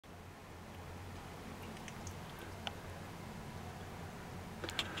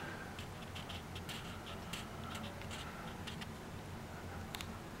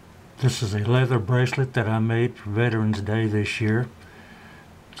This is a leather bracelet that I made for Veterans Day this year.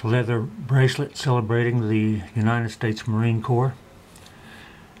 It's a leather bracelet celebrating the United States Marine Corps.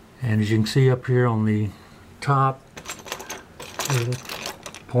 And as you can see up here on the top little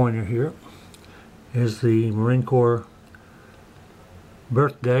pointer here is the Marine Corps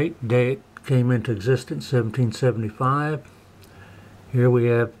birth date. Day it came into existence, 1775. Here we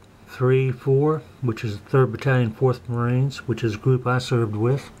have 3-4, which is 3rd Battalion, 4th Marines, which is the group I served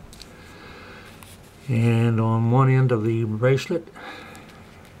with. And on one end of the bracelet,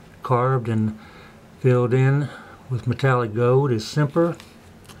 carved and filled in with metallic gold, is Semper,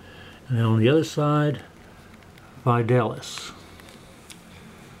 and on the other side, Fidelis.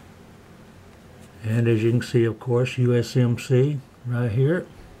 And as you can see, of course, USMC right here,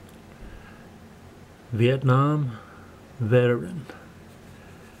 Vietnam Veteran.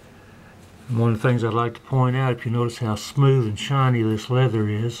 And one of the things I'd like to point out, if you notice how smooth and shiny this leather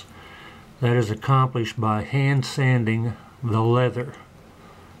is, that is accomplished by hand sanding the leather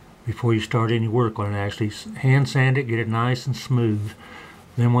before you start any work on it. Actually hand sand it, get it nice and smooth.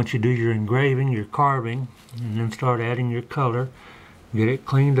 Then once you do your engraving, your carving, and then start adding your color, get it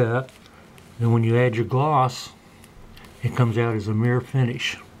cleaned up. Then when you add your gloss, it comes out as a mirror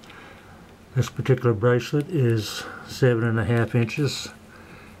finish. This particular bracelet is 7.5 inches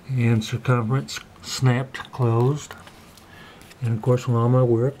in circumference, snapped closed. And of course, on all my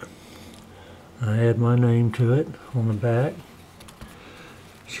work, I add my name to it on the back.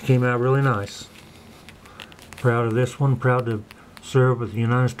 She came out really nice. Proud of this one, proud to serve with the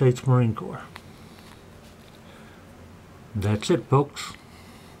United States Marine Corps. That's it, folks.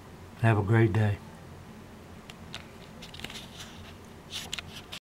 Have a great day.